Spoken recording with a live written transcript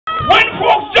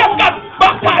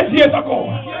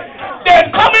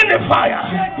the fire.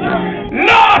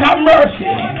 Lord have mercy.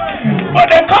 But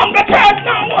they come to church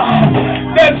now.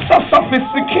 They're so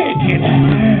sophisticated.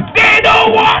 They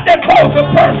don't want their clothes to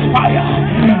perspire.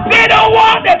 They don't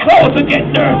want their clothes to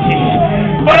get dirty.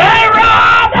 But I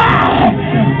rather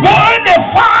go in the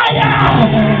fire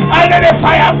and let the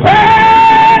fire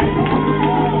burn.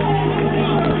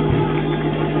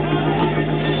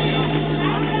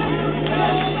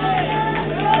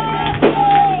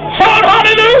 Shout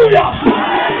hallelujah!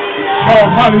 Shout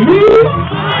hallelujah!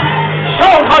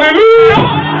 Shout hallelujah!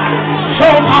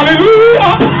 Shout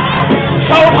hallelujah!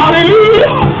 Shout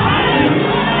hallelujah!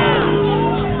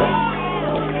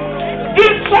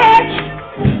 This church,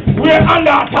 we're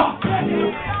under attack.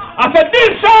 I said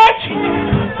this church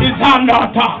is under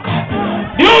attack.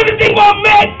 The only thing that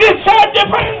make this church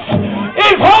different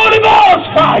is Holy Ghost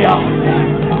fire.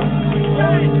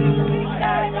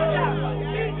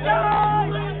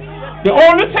 The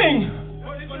only thing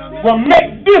will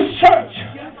make this church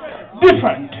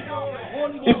different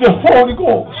is the Holy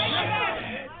Ghost.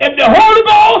 If the Holy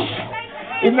Ghost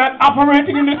is not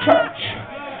operating in the church,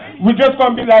 we're just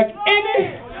going to be like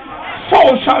any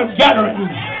social gathering.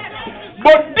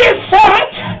 But this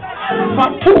church,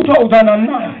 from 2009,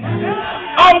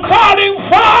 I'm calling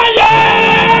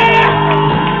fire!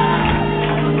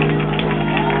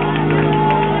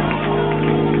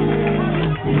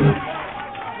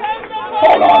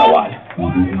 Hold on a while.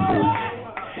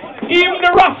 Even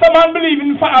the Rasta man believe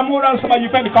in fire more than some of you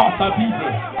Pentecostal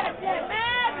people.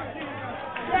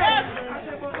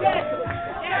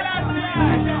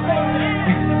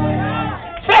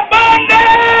 Say, burn!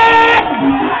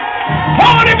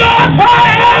 Holy Ghost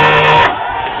fire!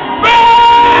 Burn!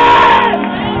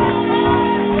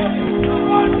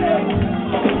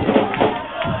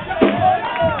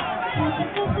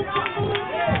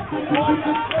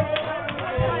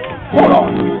 Hold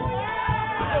on.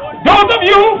 Those of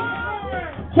you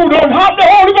who don't have the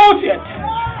Holy Ghost yet,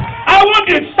 I want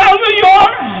you to stand where you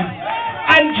are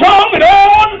and join with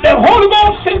all the Holy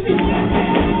Ghost city.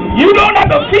 You don't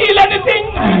have to feel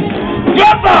anything.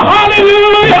 Just a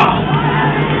hallelujah.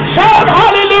 Shout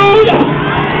hallelujah.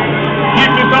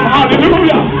 Give me some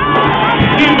hallelujah.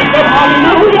 Give me some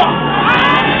hallelujah.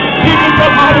 Give me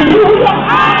some hallelujah.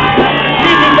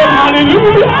 Give me some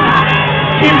hallelujah.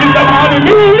 Give me some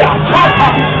hallelujah.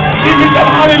 Give me some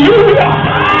hallelujah.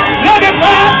 Let it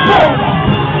fire burn.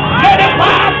 Let it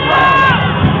fire burn.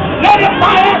 Let it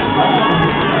fire burn.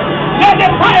 Let it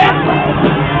fire burn.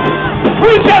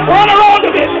 We just run around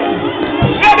the building.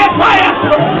 Let the fire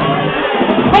burn.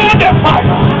 Burn the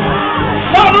fire.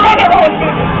 Don't run around the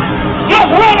building. Just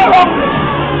run around it.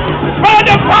 Burn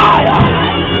the fire.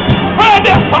 Burn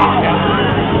the fire.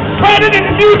 Burn it in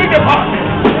the music department.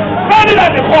 Burn it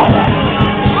at the corner.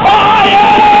 Fire!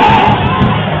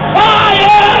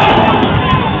 Fire!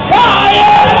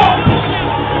 Fire!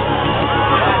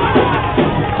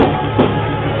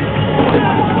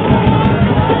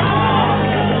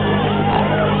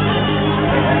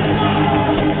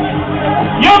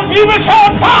 Young people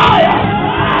shout fire!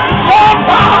 Shout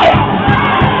fire!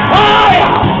 Fire!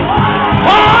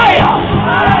 Fire!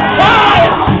 Fire!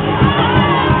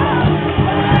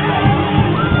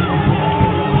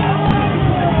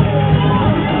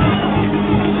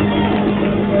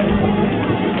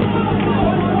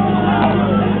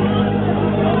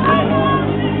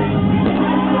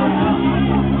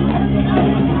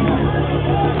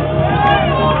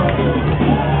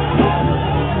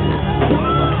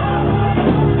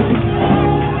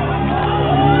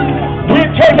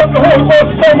 Turn up the Holy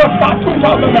Ghost thermostat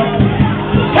 2009.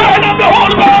 Turn up the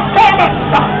Holy Ghost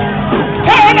thermostat.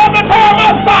 Turn up the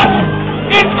thermostat.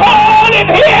 It's cold in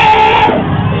here.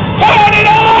 Turn it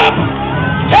up.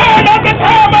 Turn up the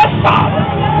thermostat.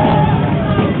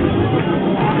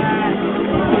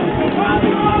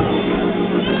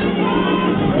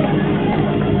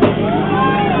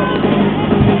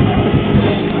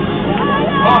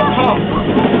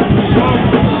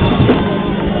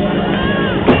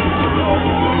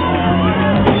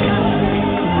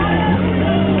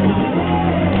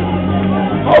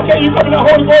 Okay, you come in the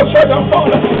Holy Ghost church, I'm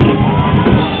falling.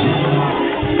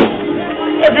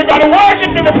 If you got to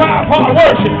worship in the fire, Paul,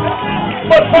 worship.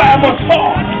 But fire must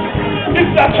fall. This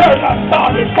is a church that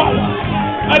started with fire.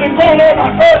 And it's going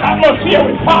on earth atmosphere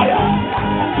with fire.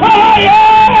 Fire!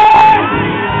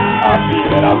 I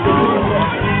feel it, I feel it.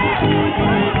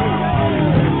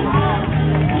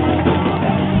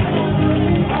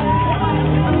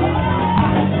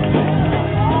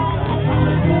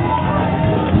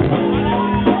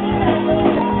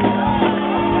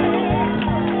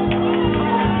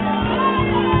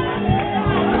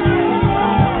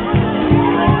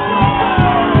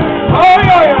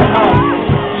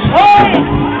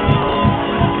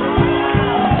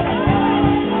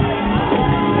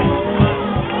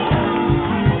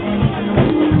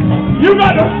 You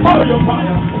got to follow your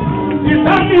fire. It's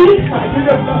not me. You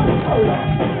just got to follow that.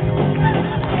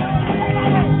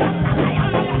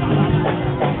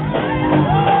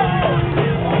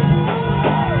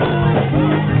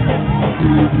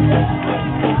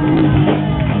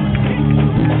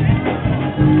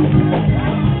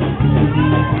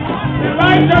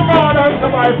 Elijah God unto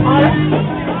my fire.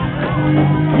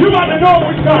 You got to know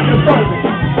which God you're serving.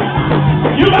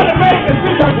 You got to make a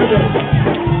decision today.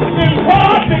 It's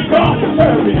God that God is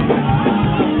serving.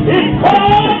 It's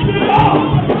God the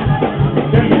Lord.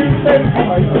 Then you say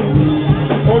fire.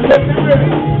 Oh, yes, it will.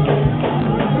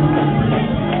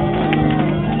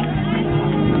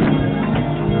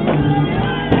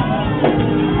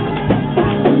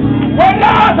 When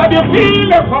last have you feel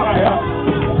the fire?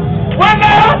 When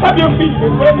last have you feel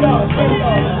it? When last?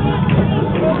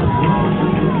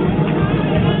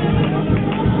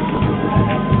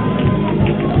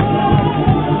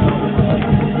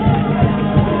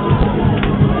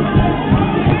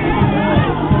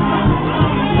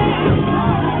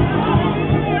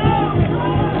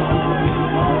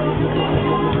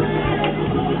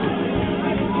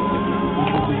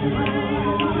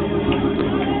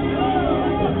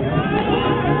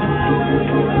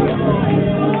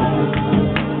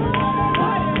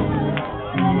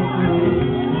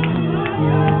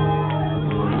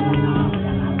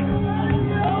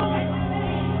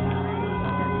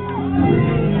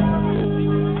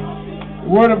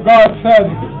 Word of God said,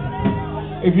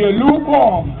 if you're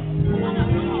lukewarm,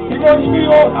 you're going to be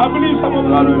old. I believe some of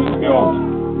us are going to be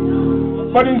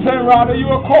old. But in saying rather you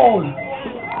are cold.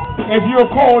 If you're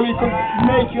cold, it could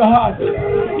make you hot.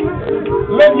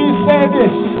 Let me say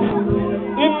this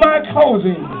in my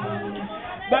closing,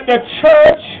 that the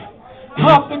church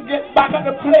have to get back at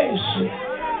the place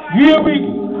where we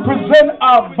present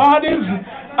our bodies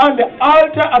on the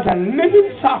altar as a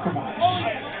living sacrifice.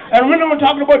 And when I'm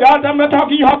talking about the altar, I'm not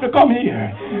talking you have to come here.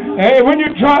 When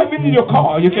you're driving in your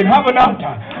car, you can have an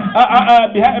altar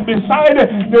beside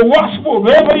the washboard,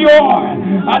 wherever you are,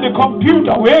 at the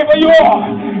computer, wherever you are,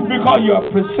 because you are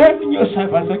presenting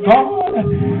yourself as a God.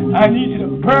 I need you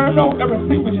to burn out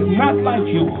everything which is not like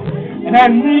you. And I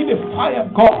need the fire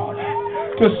of God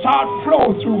to start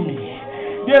flow through me.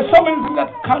 There's so many things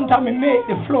that contaminate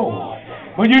the flow.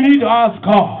 But you need to ask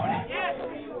God,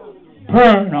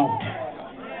 burn out.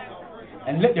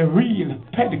 And let the real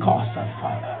Pentecostal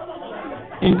fire.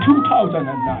 In 2009,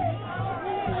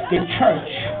 the church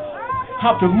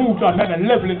have to move to another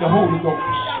level in the Holy Ghost.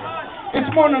 It's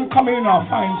more than coming in our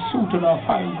fine suit and our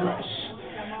fine dress.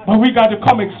 But we got to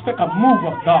come expect a move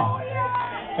of God.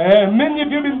 Many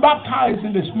of you have been baptized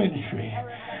in this ministry.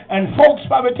 And folks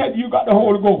probably tell you got the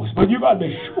Holy Ghost. But you got to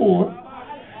be sure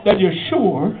that you're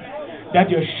sure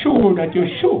that you're sure that you're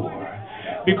sure.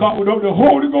 Because without the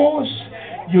Holy Ghost,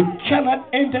 you cannot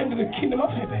enter into the kingdom of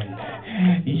heaven.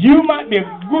 You might be a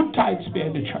good tithe payer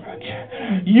in the church.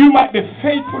 You might be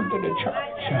faithful to the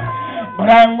church.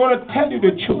 But I'm going to tell you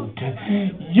the truth.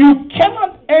 You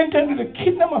cannot enter into the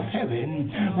kingdom of heaven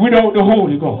without the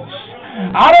Holy Ghost.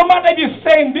 I don't matter if you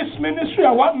stay in this ministry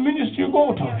or what ministry you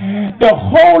go to. The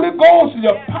Holy Ghost is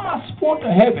your passport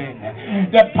to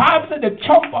heaven. The Bible said the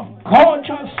trump of God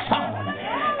shall sound,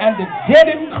 and the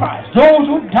dead in Christ, those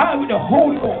who die with the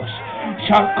Holy Ghost,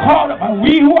 shall call up, and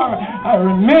we who are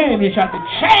remain, we shall be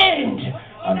changed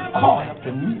and call up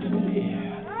to meet him in the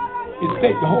air. It's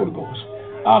take the Holy Ghost.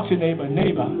 Ask your neighbor,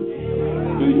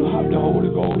 do you have the Holy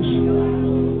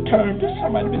Ghost? Turn to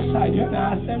somebody beside you and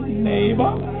ask them,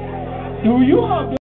 neighbor, do you have the